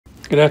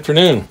Good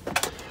afternoon.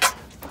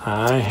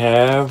 I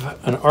have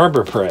an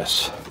Arbor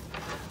press.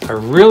 I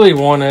really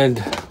wanted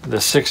the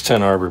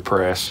 6-ton Arbor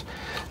press,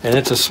 and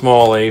it's a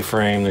small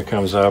A-frame that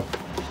comes up.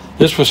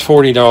 This was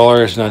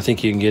 $40, and I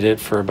think you can get it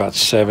for about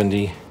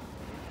 $70.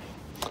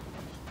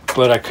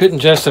 But I couldn't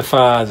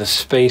justify the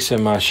space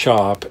in my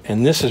shop,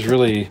 and this is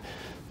really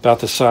about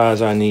the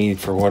size I need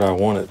for what I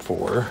want it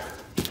for.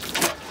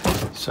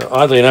 So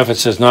oddly enough, it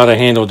says not a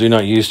handle, do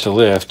not use to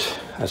lift.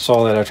 I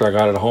saw that after I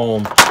got it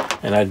home,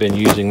 and I'd been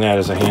using that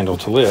as a handle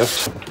to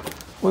lift.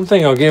 One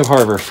thing I'll give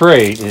Harbor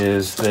Freight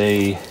is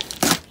they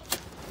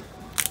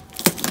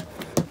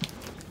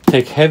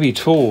take heavy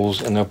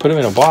tools and they'll put them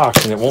in a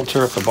box, and it won't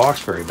tear up the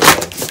box very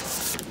bad.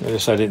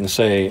 Notice I didn't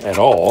say at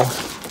all,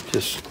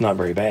 just not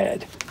very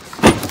bad.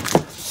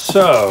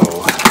 So,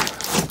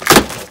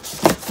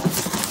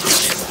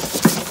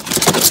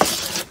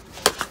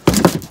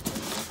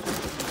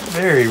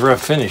 very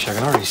rough finish, I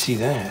can already see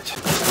that.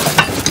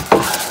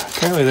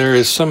 Apparently there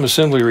is some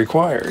assembly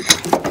required.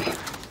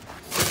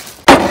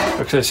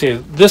 Okay, see,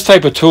 this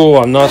type of tool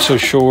I'm not so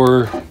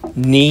sure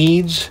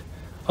needs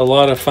a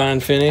lot of fine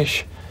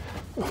finish,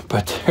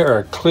 but there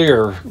are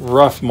clear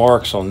rough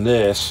marks on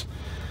this.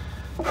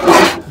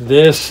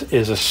 This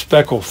is a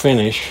speckle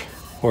finish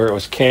where it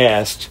was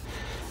cast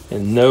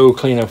and no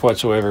cleanup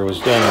whatsoever was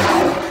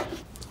done.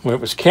 When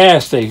it was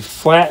cast, they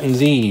flattened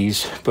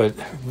these, but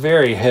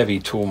very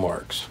heavy tool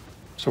marks.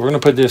 So we're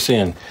going to put this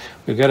in.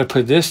 We've got to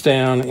put this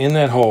down in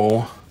that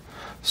hole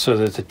so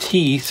that the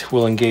teeth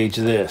will engage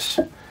this.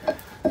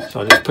 So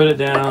I'll just put it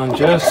down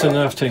just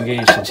enough to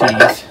engage the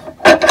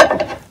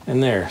teeth.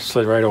 And there,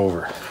 slid right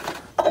over.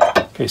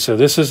 Okay, so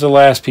this is the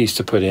last piece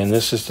to put in.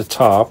 This is the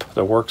top,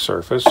 the work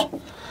surface.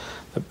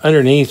 The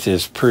underneath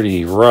is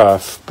pretty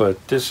rough,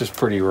 but this is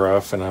pretty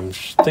rough, and I'm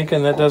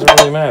thinking that doesn't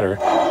really matter.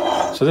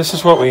 So this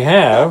is what we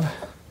have.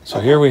 So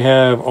here we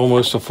have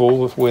almost a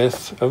full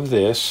width of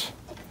this.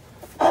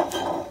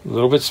 A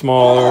little bit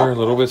smaller, a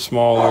little bit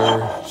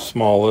smaller,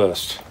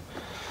 smallest.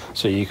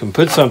 So you can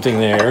put something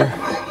there,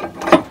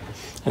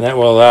 and that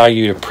will allow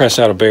you to press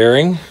out a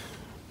bearing,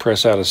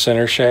 press out a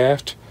center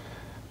shaft,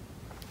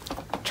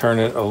 turn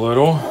it a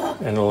little,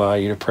 and allow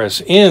you to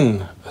press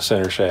in a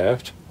center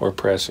shaft or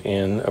press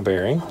in a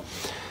bearing.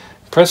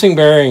 Pressing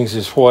bearings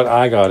is what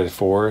I got it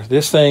for.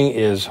 This thing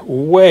is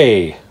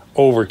way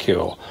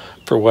overkill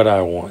for what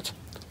I want.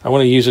 I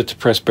want to use it to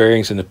press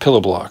bearings in the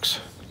pillow blocks.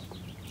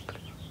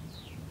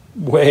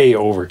 Way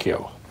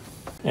overkill.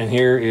 And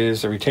here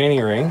is the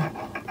retaining ring.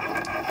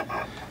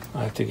 I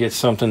have to get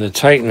something to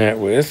tighten that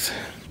with.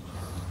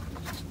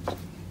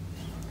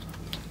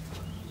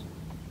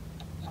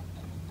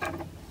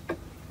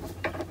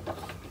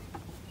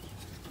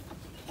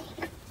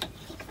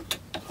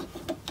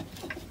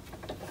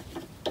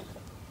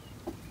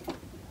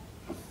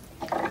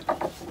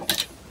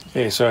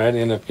 Okay, so I had to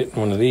end up getting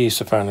one of these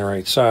to find the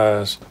right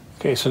size.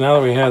 Okay, so now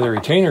that we have the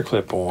retainer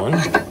clip on,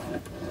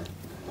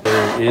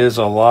 there is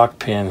a lock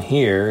pin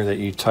here that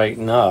you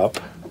tighten up,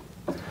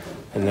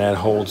 and that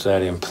holds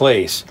that in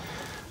place.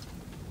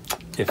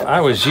 If I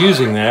was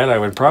using that, I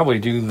would probably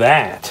do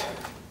that,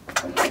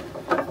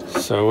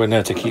 so I wouldn't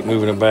have to keep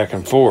moving it back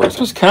and forth. This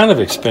was kind of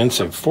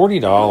expensive,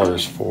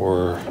 $40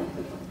 for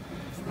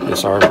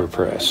this Arbor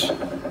press.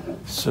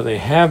 So they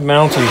have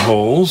mounting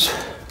holes,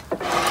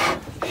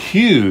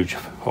 huge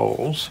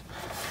holes.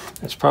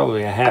 It's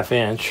probably a 1/2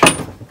 inch,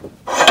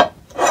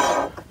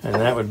 and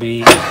that would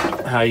be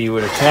how you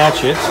would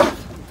attach it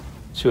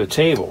to a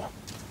table.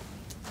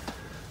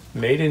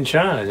 Made in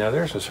China. Now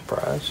there's a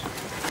surprise.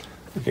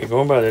 Okay,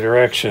 going by the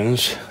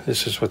directions,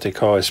 this is what they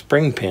call a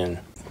spring pin.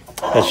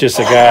 That's just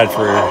a guide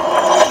for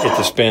it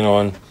to spin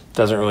on.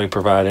 Doesn't really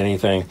provide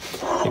anything.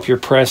 If you're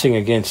pressing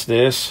against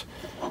this,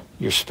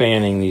 you're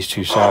spanning these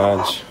two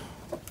sides,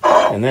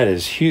 and that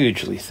is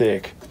hugely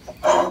thick.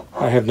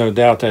 I have no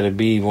doubt that it'd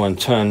be 1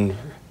 ton.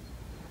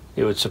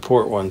 It would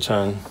support 1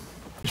 ton.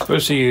 You're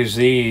supposed to use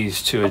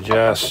these to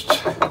adjust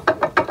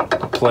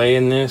the play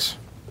in this.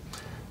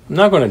 I'm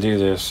not going to do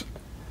this.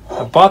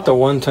 I bought the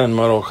 1 ton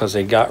model because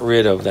they got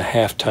rid of the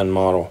 1/2 ton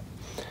model,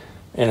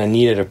 and I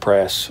needed a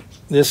press.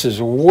 This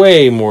is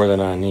way more than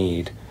I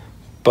need,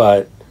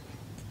 but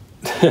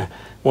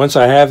once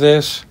I have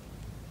this,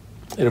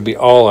 it'll be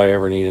all I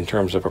ever need in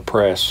terms of a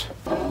press.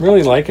 I'm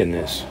really liking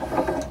this.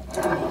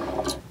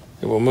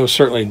 It will most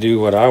certainly do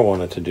what I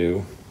want it to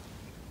do,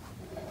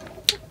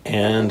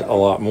 and a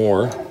lot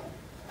more.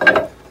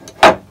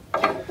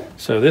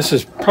 So this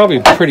is probably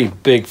pretty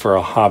big for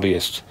a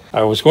hobbyist.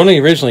 I was going to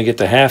originally get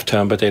the 1/2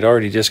 ton, but they'd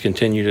already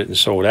discontinued it and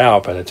sold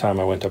out by the time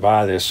I went to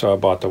buy this, so I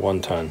bought the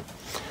 1 ton.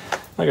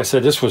 Like I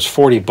said, this was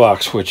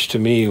 $40, which to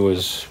me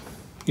was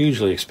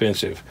hugely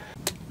expensive.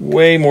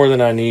 Way more than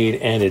I need,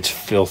 and it's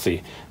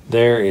filthy.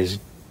 There is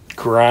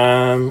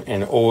grime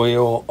and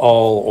oil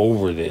all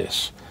over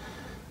this.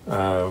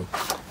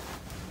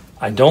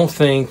 I don't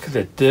think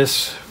that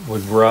this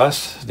would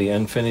rust, the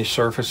unfinished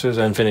surfaces,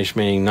 unfinished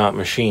meaning not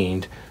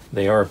machined.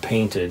 They are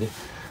painted.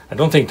 I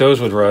don't think those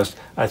would rust.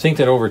 I think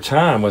that over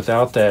time,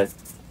 without that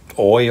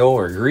oil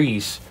or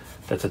grease,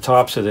 that the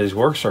tops of these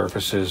work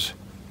surfaces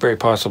very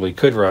possibly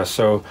could rust.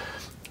 So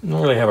I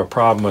don't really have a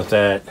problem with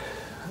that.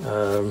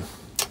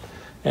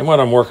 And what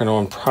I'm working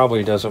on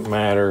probably doesn't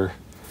matter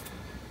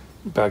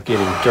about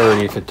getting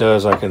dirty. If it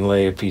does, I can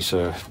lay a piece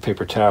of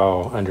paper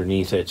towel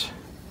underneath it.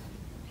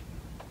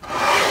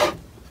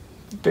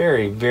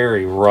 Very,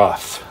 very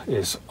rough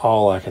is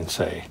all I can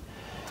say.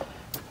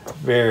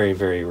 Very,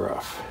 very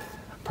rough.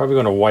 Probably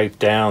going to wipe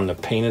down the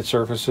painted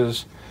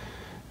surfaces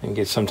and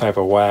get some type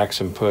of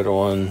wax and put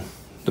on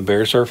the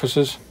bare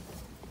surfaces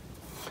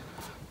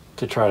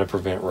to try to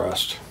prevent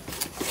rust.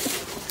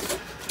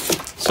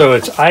 So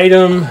it's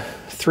item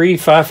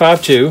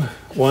 3552,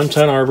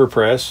 1-ton Arbor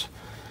press,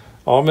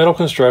 all metal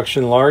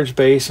construction, large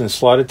base and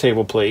slotted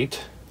table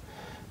plate,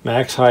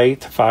 max height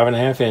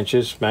 5.5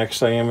 inches, max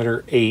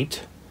diameter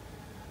 8,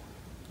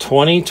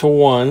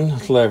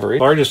 20-to-1 leverage.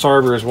 Largest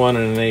Arbor is 1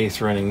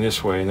 1/8 running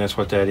this way, and that's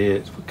what that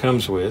is. It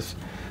comes with.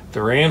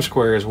 The ram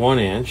square is 1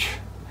 inch.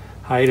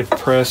 Height of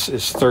press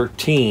is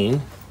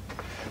 13.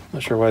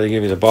 Not sure why they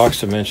give you the box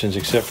dimensions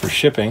except for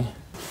shipping.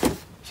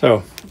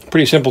 So,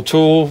 pretty simple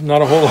tool,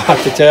 not a whole lot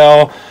to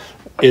tell.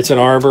 It's an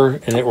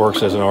Arbor, and it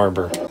works as an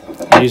Arbor.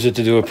 I use it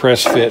to do a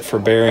press fit for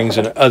bearings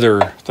and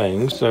other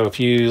things. So if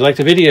you like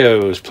the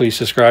videos, please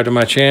subscribe to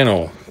my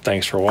channel.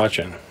 Thanks for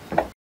watching.